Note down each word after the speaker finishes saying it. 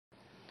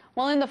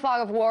Well, in the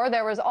fog of war,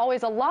 there was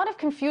always a lot of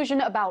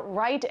confusion about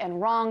right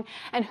and wrong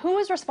and who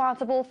is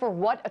responsible for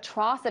what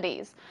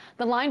atrocities.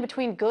 The line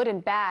between good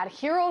and bad,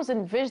 heroes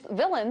and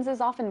villains is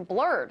often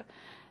blurred.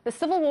 The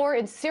civil war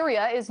in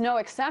Syria is no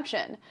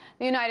exception.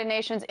 The United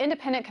Nations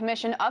Independent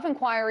Commission of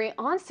Inquiry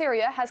on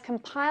Syria has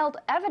compiled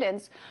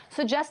evidence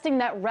suggesting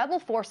that rebel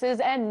forces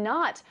and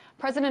not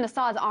President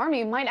Assad's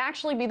army might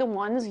actually be the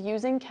ones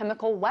using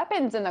chemical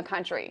weapons in the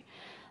country.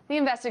 The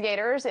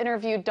investigators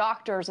interviewed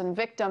doctors and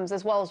victims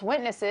as well as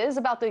witnesses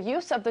about the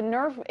use of the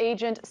nerve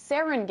agent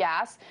sarin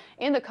gas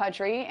in the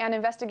country, and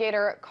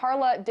investigator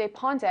Carla De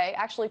Ponte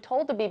actually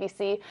told the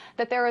BBC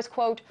that there is,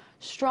 quote,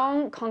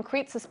 strong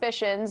concrete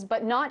suspicions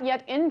but not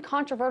yet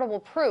incontrovertible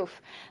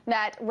proof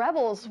that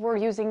rebels were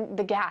using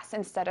the gas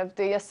instead of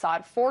the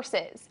Assad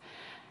forces.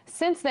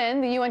 Since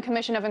then, the UN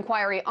Commission of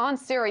Inquiry on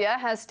Syria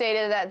has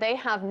stated that they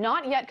have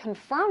not yet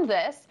confirmed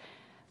this.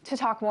 To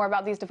talk more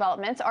about these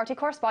developments, RT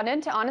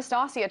correspondent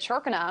Anastasia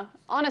Churkina.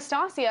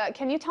 Anastasia,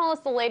 can you tell us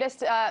the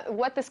latest,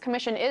 what this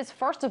commission is,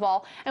 first of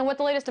all, and what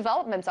the latest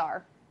developments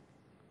are?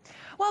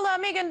 Well,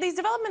 Megan, these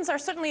developments are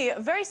certainly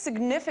very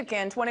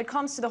significant when it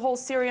comes to the whole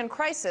Syrian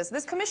crisis.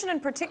 This commission in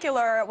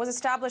particular was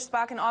established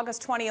back in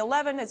August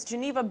 2011. It's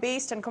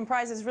Geneva-based and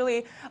comprises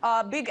really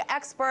big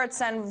experts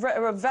and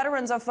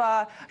veterans of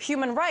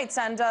human rights.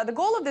 And the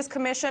goal of this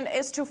commission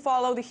is to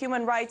follow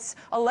the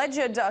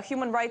alleged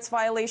human rights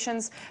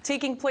violations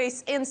taking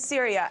place in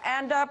Syria.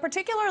 And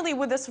particularly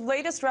with this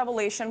latest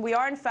revelation, we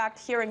are in fact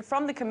hearing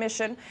from the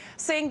commission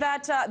saying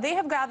that they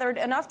have gathered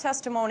enough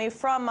testimony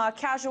from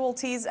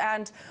casualties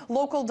and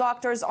local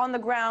doctors on the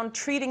ground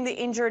treating the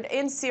injured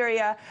in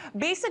Syria,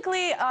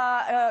 basically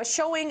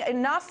showing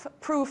enough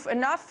proof,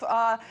 enough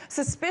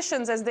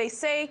suspicions, as they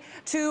say,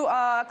 to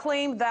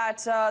claim that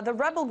the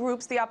rebel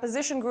groups, the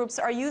opposition groups,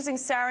 are using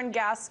sarin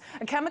gas,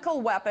 a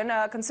chemical weapon,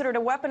 considered a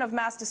weapon of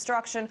mass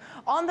destruction,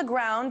 on the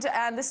ground.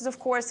 And this is, of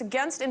course,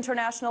 against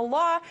international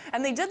law.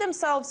 And they did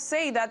themselves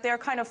say that they're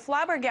kind of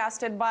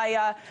flabbergasted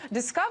by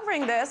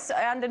discovering this.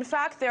 And in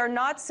fact, they're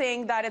not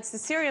saying that it's the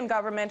Syrian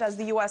government, as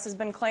the U.S. has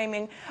been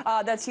claiming,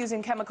 that's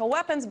using chemical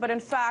weapons, but in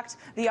fact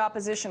the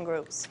opposition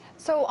groups.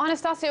 So,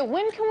 Anastasia,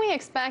 when can we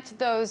expect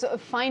those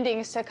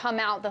findings to come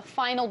out, the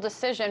final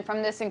decision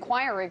from this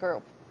inquiry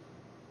group?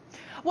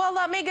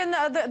 Well, Megan,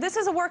 this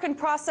is a work in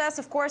process.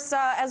 Of course,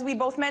 as we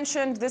both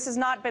mentioned, this has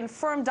not been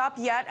firmed up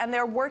yet, and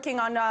they're working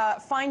on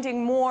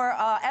finding more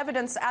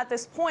evidence at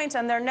this point,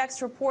 and their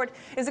next report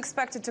is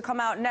expected to come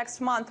out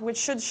next month, which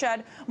should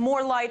shed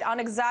more light on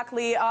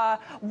exactly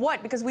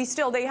what, because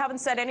they haven't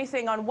said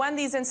anything on when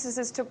these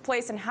instances took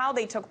place and how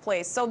they took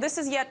place. So this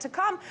is yet to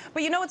come.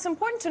 But, you know, it's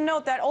important to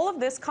note that all of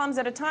this comes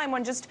at a time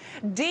when just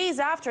days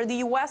after the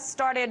U.S.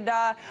 started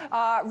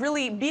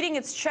really beating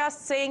its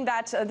chest, saying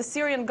that the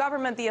Syrian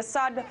government, the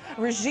Assad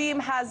regime,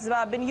 has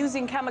been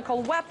using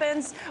chemical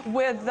weapons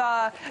with,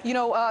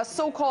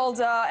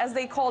 so-called, as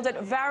they called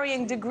it,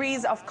 varying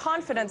degrees of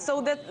confidence.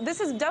 So that this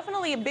is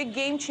definitely a big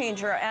game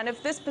changer. And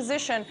if this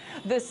position,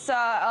 this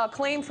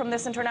claim from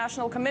this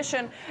international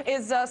commission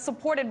is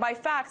supported by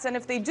facts, and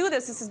if they do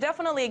this, this is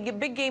definitely a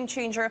big game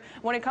changer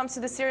when it comes to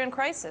the Syrian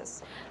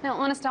crisis.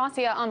 Now,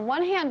 Anastasia, on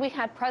one hand, we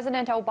had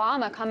President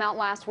Obama come out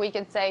last week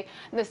and say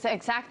this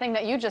exact thing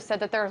that you just said,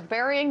 that there's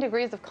varying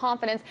degrees of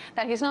confidence,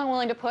 that he's not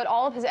willing to put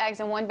all of his eggs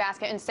in one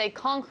basket and say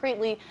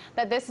concretely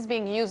that this is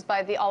being used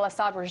by the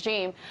al-Assad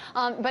regime.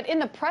 But in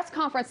the press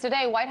conference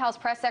today, White House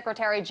Press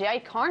Secretary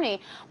Jay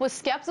Carney was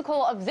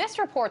skeptical of this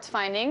report's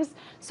findings.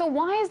 So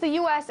why is the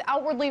U.S.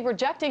 outwardly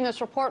rejecting this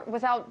report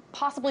without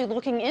possibly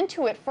looking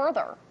into it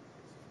further?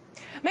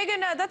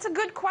 Megan, that's a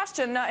good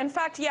question. In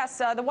fact,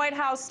 yes, the White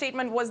House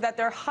statement was that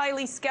they're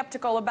highly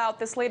skeptical about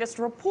this latest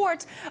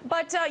report.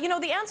 But,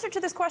 the answer to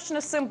this question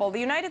is simple. The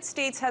United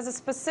States has a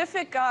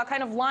specific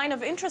kind of line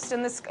of interest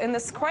in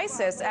this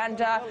crisis.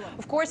 And,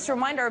 of course, to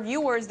remind our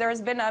viewers, there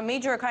has been a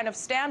major kind of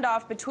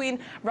standoff between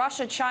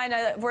Russia,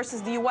 China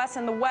versus the U.S.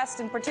 and the West,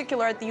 in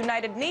particular at the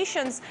United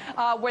Nations,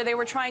 where they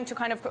were trying to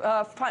kind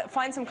of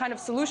find some kind of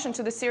solution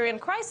to the Syrian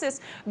crisis,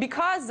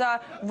 because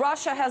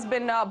Russia has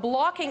been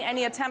blocking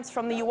any attempts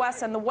from the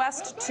U.S. and the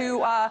West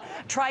to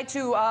try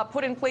to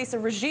put in place a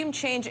regime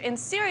change in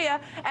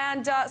Syria.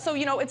 And so,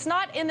 it's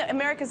not in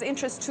America's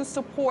interest to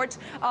support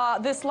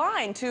this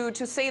line,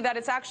 to say that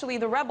it's actually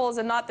the rebels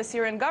and not the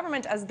Syrian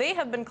government, as they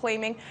have been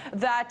claiming,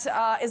 that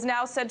is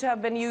now said to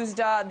have been used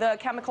the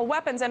chemical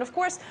weapons. And of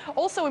course,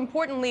 also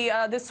importantly,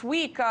 this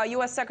week,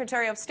 U.S.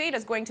 Secretary of State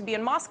is going to be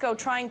in Moscow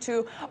trying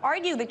to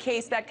argue the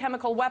case that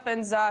chemical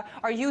weapons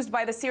are used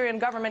by the Syrian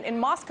government in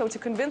Moscow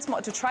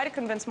to try to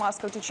convince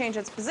Moscow to change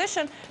its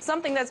position,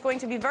 something that's going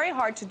to be very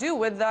hard to do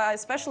with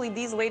especially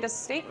these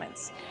latest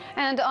statements.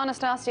 And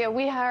Anastasia,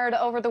 we heard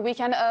over the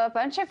weekend a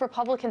bunch of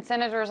Republican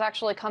senators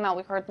actually come out.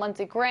 We heard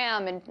Lindsey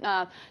Graham and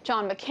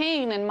John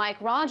McCain and Mike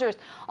Rogers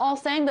all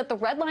saying that the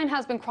red line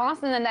has been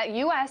crossed and that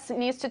U.S.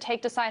 needs to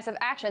take decisive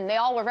action. They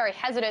all were very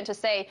hesitant to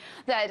say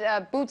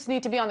that boots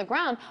need to be on the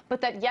ground,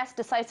 but that, yes,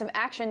 decisive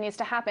action needs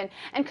to happen.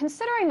 And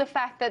considering the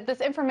fact that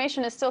this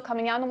information is still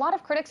coming out, and a lot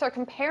of critics are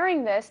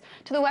comparing this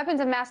to the weapons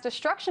of mass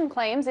destruction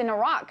claims in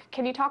Iraq.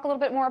 Can you talk a little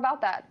bit more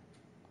about that?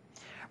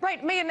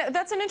 Right, Megan,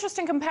 that's an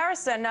interesting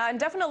comparison, and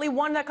definitely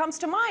one that comes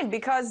to mind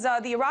because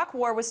the Iraq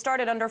War was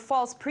started under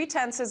false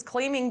pretenses,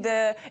 claiming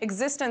the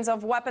existence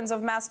of weapons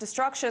of mass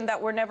destruction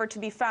that were never to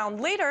be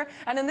found later.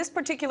 And in this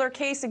particular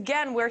case,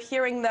 again, we're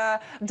hearing the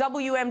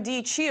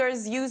WMD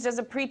cheers used as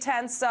a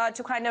pretense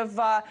to kind of,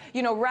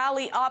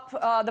 rally up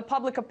the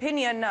public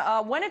opinion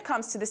when it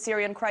comes to the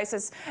Syrian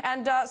crisis.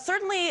 And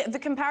certainly the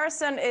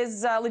comparison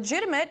is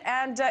legitimate,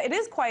 and it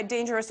is quite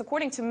dangerous,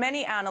 according to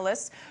many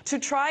analysts, to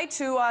try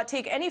to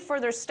take any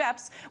further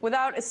steps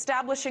without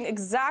establishing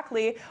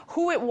exactly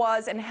who it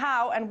was and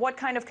how and what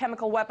kind of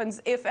chemical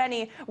weapons, if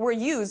any, were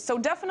used. So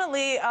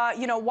definitely,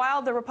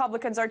 while the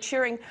Republicans are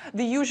cheering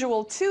the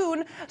usual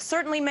tune,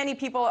 certainly many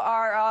people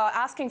are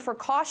asking for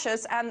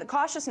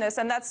cautiousness,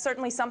 and that's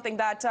certainly something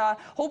that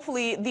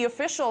hopefully the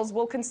officials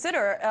will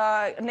consider,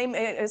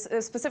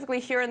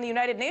 specifically here in the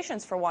United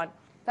Nations, for one.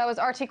 That was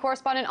RT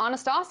correspondent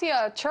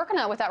Anastasia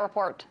Churkina with that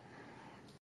report.